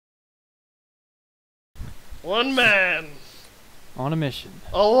One man. On a mission.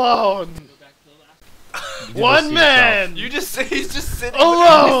 Alone. One man. He's just sitting.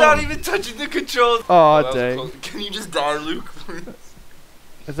 Alone. He's not even touching the controls. Oh, that dang. was close. Can you just die, Luke, please?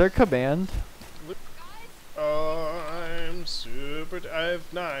 Is there a command? I'm super. I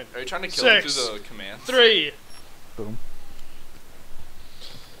have 9. Are you trying to kill him 6, through the commands? 3. Boom.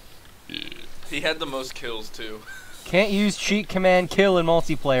 He had the most kills too. Can't use cheat command kill in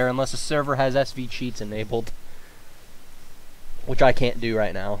multiplayer unless a server has SV cheats enabled. Which I can't do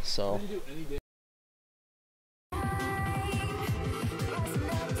right now, so.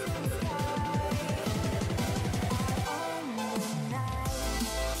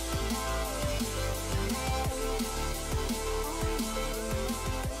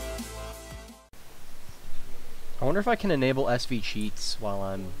 I wonder if I can enable SV cheats while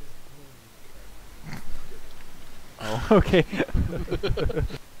I'm... Oh, okay.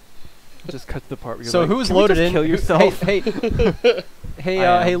 Just cut the part where you're So like, who's "Can we loaded just in? kill yourself? Hey,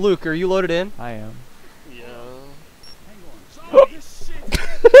 hey, hey, Luke, are you loaded in? I am. Yeah.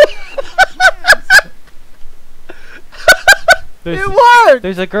 There's, It worked!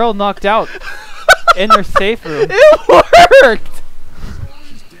 there's a girl knocked out in her safe room. It worked!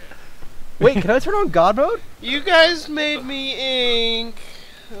 Wait, can I turn on God mode? You guys made me ink.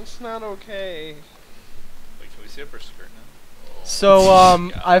 That's not okay. Wait, can we see up her skirt now?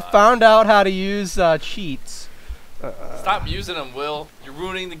 So, I found out how to use cheats. Stop using them, Will. You're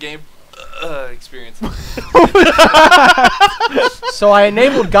ruining the game experience. So I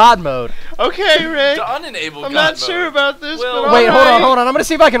enabled God mode. Okay, Rick. To unenable I'm God not mode. sure about this, Will, but Wait, alright. hold on. I'm gonna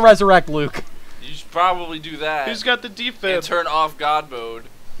see if I can resurrect Luke. You should probably do that. Who's got the and defib? turn off God mode,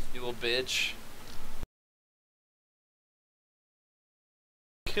 you little bitch.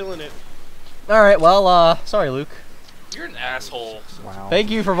 Killing it. Alright, well, sorry, Luke. You're an asshole. Wow. Thank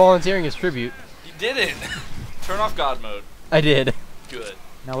you for volunteering as tribute. You didn't. Turn off God mode. I did. Good.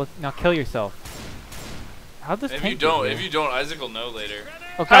 Now kill yourself. How'd this If tank you get don't, here? Isaac will know later.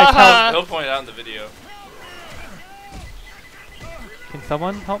 Okay, I tell. He'll point it out in the video. Can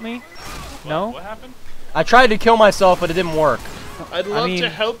someone help me? No? What happened? I tried to kill myself, but it didn't work. I'd love mean- to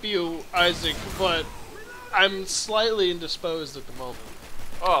help you, Isaac, but I'm slightly indisposed at the moment.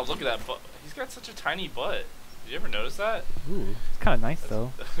 Oh, look at that butt. He's got such a tiny butt. Did you ever notice that? Ooh, it's kind of nice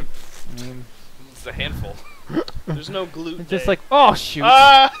though. I mean, It's a handful. There's no gluten. it's just like, oh shoot.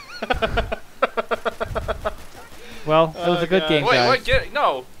 Ah! Well, it was Oh, a good God. game, Wait, guys. what? Get it?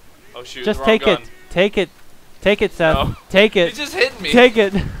 No. Oh shoot. Just the wrong take gun. it. Take it. Take it, Seth. No. Take He it. just hit me. Take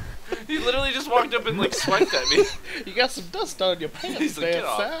it. He literally just walked up and like swiped at me. You got some dust on your pants He's like, there, "Get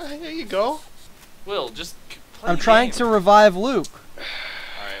off." There you go. Will, just play I'm the trying game. to revive Luke.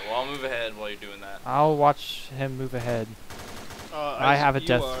 Alright, well I'll move ahead while you're doing that. I'll watch him move ahead. I have a Isaac,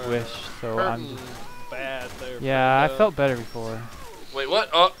 death you are wish, so I'm hurting just... bad there. Yeah, I friendo. felt better before. Wait, what?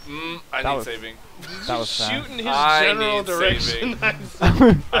 Oh, I That need was- saving. That was fast. Shooting his I general need direction.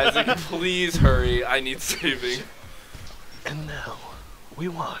 saving. Isaac, please hurry. I need saving. And now we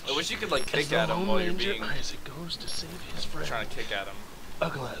watch. I wish you could like as kick the at him Lone while you're Ranger being Isaac goes to save his friend. trying to kick at him. A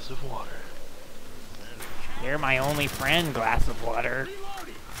glass of water. You're my only friend, glass of water.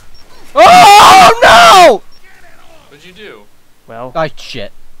 Oh no! What'd you do? Well, Ah,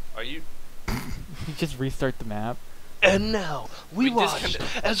 shit. Are you? you just restart the map. And now we We watch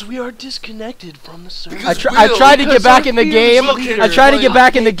disconnect- as we are disconnected from the server. I Will, tried to get because back our in the fears game. will lead I tried to us get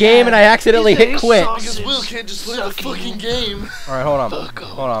back in the game and I accidentally He's a hit quit. sausage Because Will can't just play the sucking fucking game. Alright, hold on. Fuck off.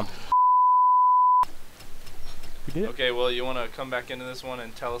 Hold on. We did it. Okay, well, you want to come back into this one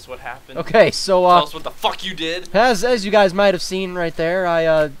and tell us what happened? Okay, so Tell us what the fuck you did. as you guys might have seen right there,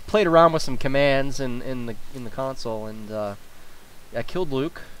 I played around with some commands in the console and I killed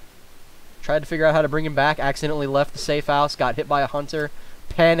Luke. Tried to figure out how to bring him back, accidentally left the safe house, got hit by a hunter,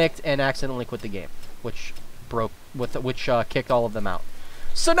 panicked, and accidentally quit the game, which kicked all of them out.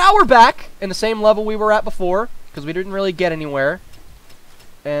 So now we're back in the same level we were at before, because we didn't really get anywhere.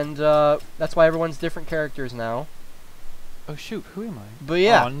 And that's why everyone's different characters now. Oh shoot, who am I? But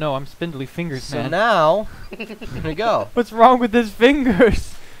yeah, Oh no, I'm spindly fingers, so man. now, here we go. What's wrong with his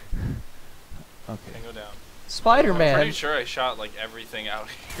fingers? Okay. And go down. I'm Spider-Man. pretty sure I shot like everything out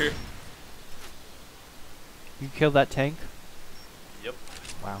here. You killed that tank? Yep.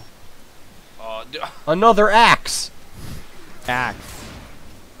 Wow. Another axe. Axe.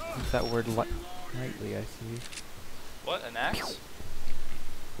 Use that word lightly, I see. What? An axe?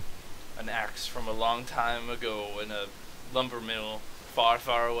 An axe from a long time ago in a lumber mill far,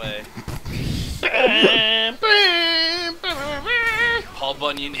 far away. Paul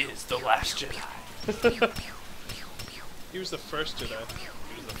Bunyan is the last Jedi. He was the first Jedi.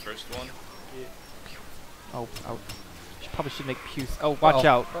 He was the first one. Oh, oh. Probably should make Puce. Oh, watch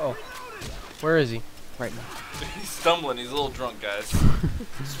out. Oh, where is he? Right now. He's stumbling. He's a little drunk, guys.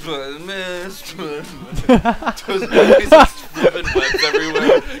 Spider-Man. He's like flipping webs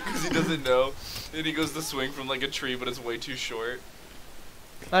everywhere because he doesn't know. And he goes to swing from like a tree, but it's way too short.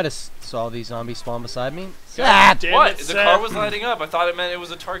 I just saw these zombies spawn beside me. God damn What? it, The Seth. car was lighting up. I thought it meant it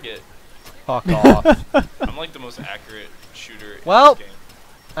was a target. Fuck off. I'm like the most accurate shooter in Well. this game.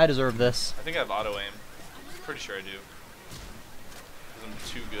 I deserve this. I think I have auto aim. Pretty sure I do. 'Cause I'm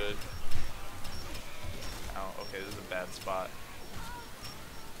too good. Oh, okay, this is a bad spot.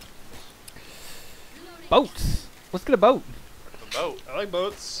 Boats. Let's get a boat. The boat. I like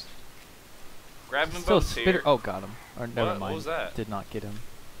boats. Grabbing Still a boats spitter. here. Oh, got him. Or never What? mind. What was that? Did not get him.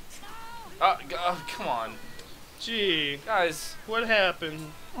 Come on. Gee, Guys, what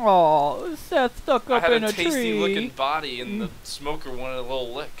happened? Oh, Seth stuck I up had in a tasty tree. looking body and the smoker wanted a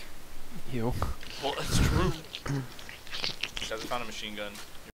little lick. You. Well, it's true. Guys, I found a machine gun.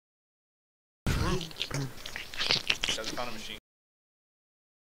 True. Guys, I found a machine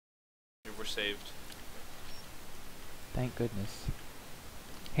gun. We're saved. Thank goodness.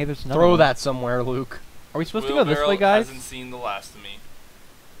 Hey, there's another Throw one. that somewhere, Luke. Are we supposed to go this way, Wheelbarrow guys? hasn't seen the last of me.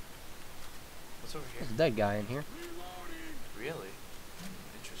 What's over here? There's a dead guy in here. Really?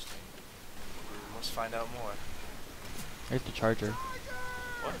 Interesting. We must find out more. There's the charger.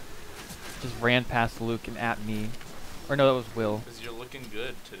 What? Just ran past Luke and at me. Or no, that was Will. Because you're looking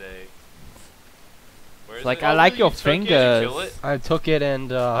good today. Where is It's like, it? I like really? your You took it? Did you fingers. kill it? I took it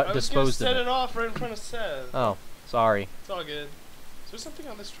and I was disposed gonna of set it. it off right in front of Seth. Oh, sorry. It's all good. Is there something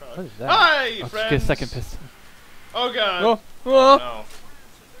on this truck? What is that? Hi, I'll just friends. get a second pistol. Oh god. Oh, Oh, oh. no.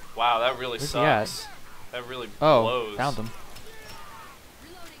 Wow, that really Where's he at? sucks. That really Oh, blows. found him.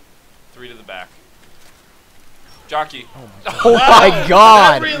 3 to the back. Jockey. Oh my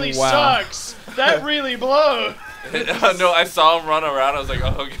god! That really Wow. sucks. That really blows. No, I saw him run around. I was like,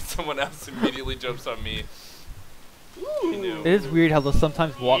 oh, get someone else. Immediately jumps on me. He knew. It is weird how they'll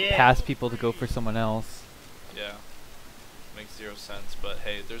sometimes walk Yeah. past people to go for someone else. Yeah. Makes 0 sense. But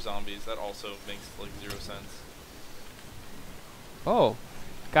hey, they're zombies. That also makes like 0 sense. Oh.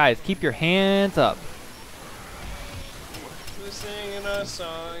 Guys, keep your hands up. We're singing a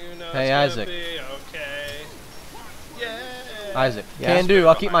song, you know Hey, it's Isaac. gonna be okay. Yeah. Isaac. Yeah. Can do.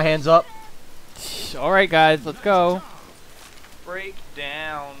 I'll keep my hands up. Alright, guys, let's go. Break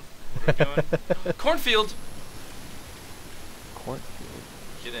down. What are we doing? Cornfield. Cornfield.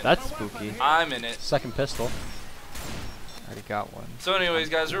 Get in. That's spooky. I'm in it. Second pistol. Already got one. So anyways,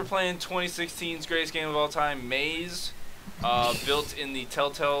 guys, we're playing 2016's greatest game of all time, Maze. Built in the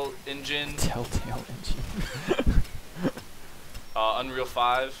Telltale engine, Telltale engine. Unreal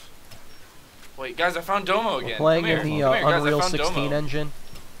 5. Wait, guys, I found Domo again. Playing Come here. in the Come here, guys, I Unreal found 16 Domo. engine.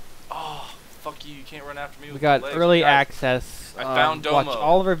 Oh, fuck you! You can't run after me. We with got your legs. early Guys, access. I found Watch Domo.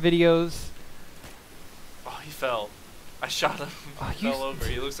 all of our videos. Oh, he fell. I shot him. Oh, He you fell over.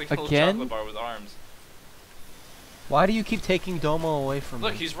 He looks like a little again? chocolate bar with arms. Why do you keep taking Domo away from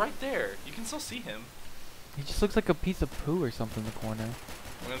Look, me? he's right there. You can still see him. He just looks like a piece of poo or something in the corner.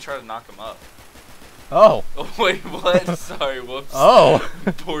 I'm gonna try to knock him up. Oh. Oh wait, what? Sorry, whoops. Oh.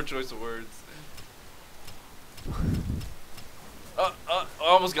 Poor choice of words.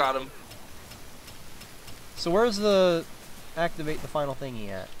 Almost got him. So where's the activate the final thingy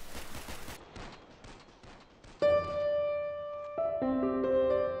at?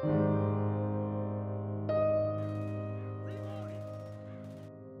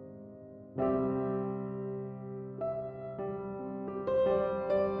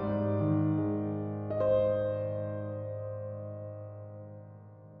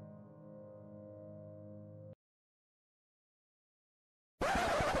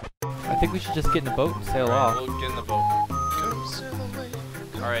 I think we should just get in the boat and sail Alright, off. we'll get in the boat. Come sail away.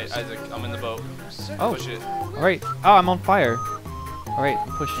 Alright, Isaac, I'm in the boat. Oh. Push it. Alright. Oh, I'm on fire. Alright,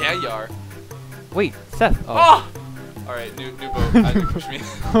 push it. Yeah, you are. Wait, Seth. Oh. Oh! Alright, new boat. Isaac, push me.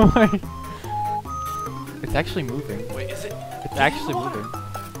 Oh my. It's actually moving. Wait, is it? It's actually moving.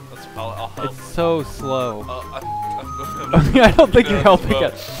 I'll help. It's so slow. I'm I don't think you're helping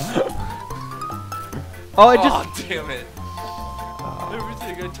boat. it. Oh, I just. Oh, damn it.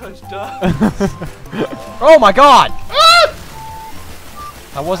 Everything I touched dies. Oh my god!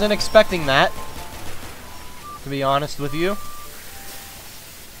 I wasn't expecting that. To be honest with you.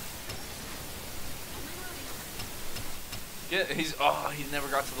 Yeah, he never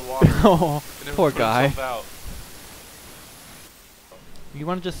got to the water. Oh, He never poor put guy. himself out. You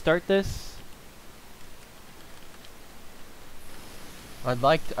want to just start this? I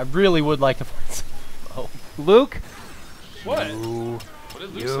really would like to find some. Oh. Luke? What? Ooh. What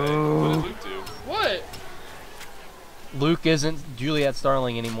did Luke say? What did Luke do? What? Luke isn't Juliet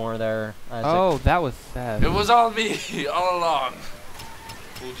Starling anymore there, Isaac. Oh, that was sad. It was all me all along.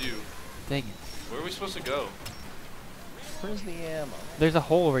 Fooled you. Dang it. Where are we supposed to go? Where's the ammo? There's a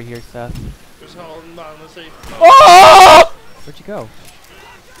hole over here, Seth. There's all in the bottom. Let's see. Oh! Where'd you go?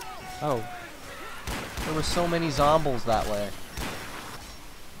 Oh. There were so many zombies that way.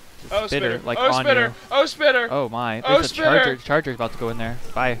 Oh, Spitter, spitter. like Oh, on spitter. you. Oh, spitter. Oh my. Oh, There's a spitter. charger's about to go in there.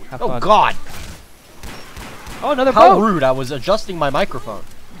 Bye. Have Oh fun. God! Oh, another How boat. rude! I was adjusting my microphone.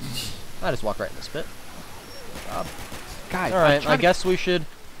 I just walked right in the spit. Guys, All right, I guess we should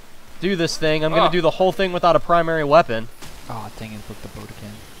do this thing. I'm gonna Oh. do the whole thing without a primary weapon. Oh, dang it, broke the boat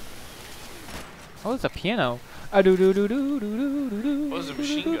again. Oh, it's a piano. Ah, do do do do do do do do. What is a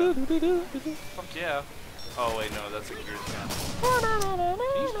machine gun? Fuck yeah. Oh wait, no, that's a Gears gun.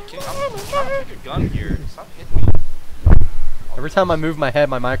 I'm trying to pick a gun here. Stop hitting me. Every time I move my head,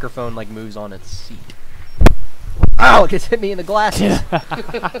 my microphone like moves on its seat. Ow! It just hit me in the glasses.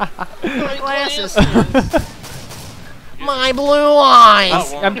 My glasses. My blue eyes.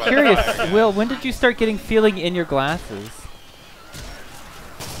 Oh, I'm curious, Will, when did you start getting feeling in your glasses?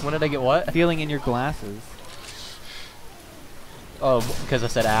 When did I get what? Feeling in your glasses. Oh, because I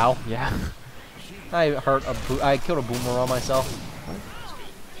said ow. Yeah. I killed a boomer on myself.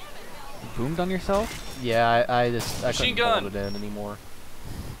 Boomed on yourself? Yeah, I couldn't Machine gun. hold it in anymore.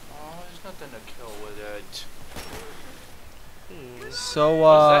 Oh, there's nothing to kill with it. So,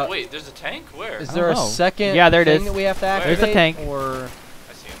 What is that? Wait, there's a tank? Where? is I there a don't know. second Yeah, there it thing is. that we have to Where? activate? There's a tank. Or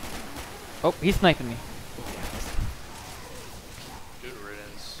I see him. Oh, he's sniping me. Good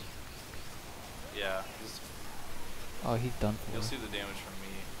riddance. Yeah, Oh, he's done for. you'll see the damage from me.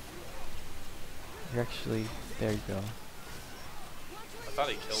 You're actually, there you go. I thought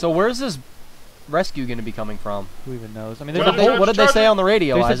he killed so me. where's this rescue going to be coming from? Who even knows? I mean, What there's did a whole, What did they say Charger. on the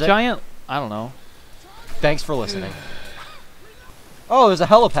radio, there's Isaac? a giant, I don't know. Thanks for listening. Oh, there's a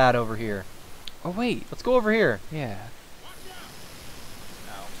helipad over here. Oh, wait. Let's go over here. Yeah.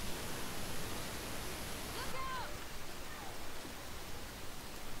 Ow.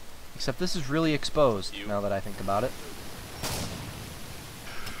 Except this is really exposed, You. now that I think about it.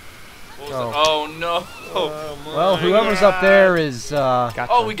 What was Oh. that? Oh no! Well, whoever's up there is, Gotcha.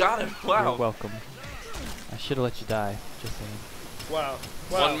 Oh, we got him! You're Wow. welcome. I should have let you die. Just saying. Wow.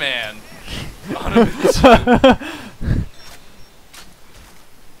 Wow. One man. On a mission.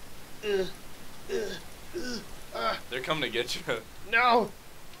 They're coming to get you. No,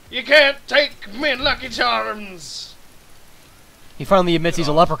 you can't take me, Lucky Charms. he finally admits he's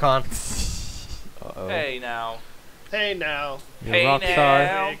a leprechaun. Uh-oh. Hey now. Hey now. You're Hey a rock now. star.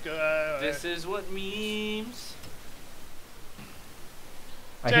 Ow. This is what memes.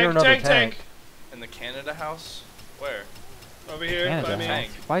 I Tank, hear another tank, tank. tank. In the Canada house? Where? Over here Canada by me. house.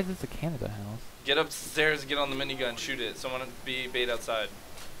 Tank. Why is this a Canada house? Get upstairs, get on the minigun, shoot it. Someone be bait outside.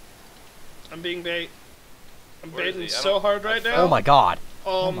 I'm being bait. I'm Where is baiting he? I so don't- hard I right fell. now. Oh my god.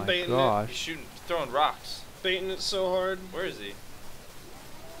 Oh, Oh I'm my baiting gosh. He's shooting, throwing rocks. it. Baiting it so hard. Where is he?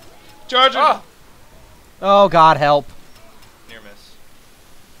 Charger. Oh! Oh god, help. Near miss.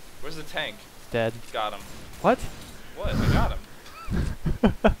 Where's the tank? Dead. Got him. What? What? I got him. I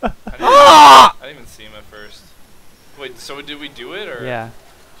didn't, Ah! I didn't even see him at first. Wait, so did we do it, or Yeah.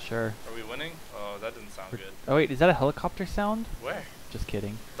 Sure. are we winning? Oh, that didn't sound good. Oh wait, is that a helicopter sound? Where? Just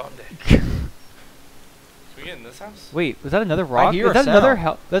kidding. Donde? Can we get in this house? Wait, was that another rock? hear Is a that another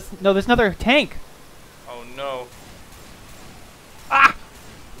sound. no, there's another tank. Oh no.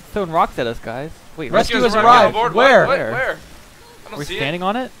 Throwing rocks at us, guys. Wait, Rescue Rescuers has running on arrived. board. Where? What? Where? Where? I don't we're see standing it.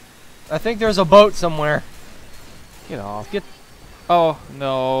 on it? I think there's a boat somewhere. Get off. Get. Oh,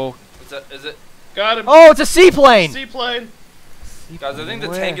 no. Is it? Got him. Oh, it's a seaplane! Seaplane. Guys, I think the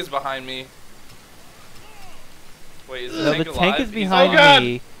Where? tank is behind me. Wait, is the No, tank the alive? tank is He's behind Oh, God.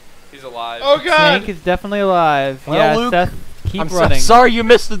 me. He's alive. Oh The god. tank is definitely alive. Well, yeah, Luke, Seth, keep I'm running. so sorry you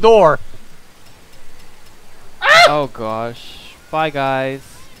missed the door. Oh gosh. Bye guys.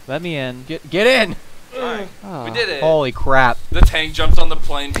 Let me in. Get in. Alright, Ah. we did it. Holy crap. The tank jumps on the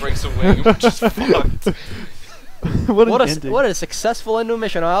plane, breaks a wing, which is fucked. What a successful end to a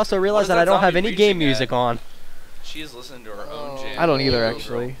mission. I also realized is that that I don't have zombie any game reaching at? music on. She is listening to her own Oh. jam. I don't either Yeah.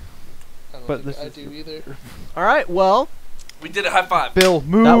 actually. I don't But think this I is- do either. Alright, well, We did it. High five. Bill,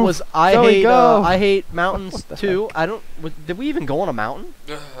 move. that was Zoe, go. I hate mountains What the too. Did we even go on a mountain?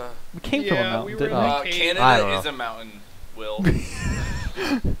 We came from a Yeah, mountain, we were didn't in we? the- I don't Canada know. is a mountain, Will.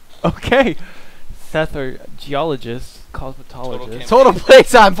 Okay. Seth, our geologist, cosmetologist. Total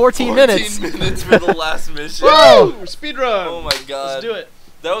playtime, 14 minutes. 14 minutes for the last mission. Woo! Speed run. Oh my god. Let's do it.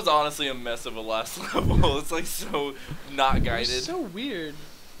 That was honestly a mess of a last level. It's like so not It's guided. so weird.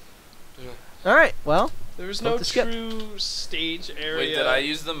 Alright, well, There was Vote no to skip. true stage area. Wait, did I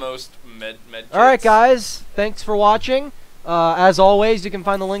use the most med kits? All right, guys. Thanks for watching. As always, you can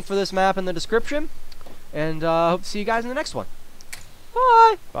find the link for this map in the description. And hope to see you guys in the next one.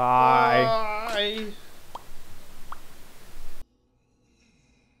 Bye. Bye. Bye.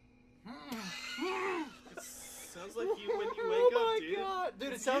 Sounds like you when you wake up, dude. God,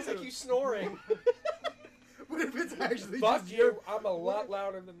 dude! It sounds like you snoring. What if it's actually Fuck just you! I'm a lot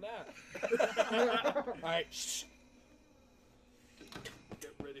louder than that. Alright, shh.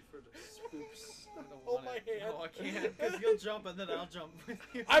 Get ready for the spooks. I don't Hold want my it. hand. No, I can't, because you'll jump and then I'll jump with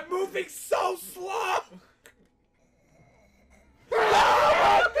you. I'm moving so slow!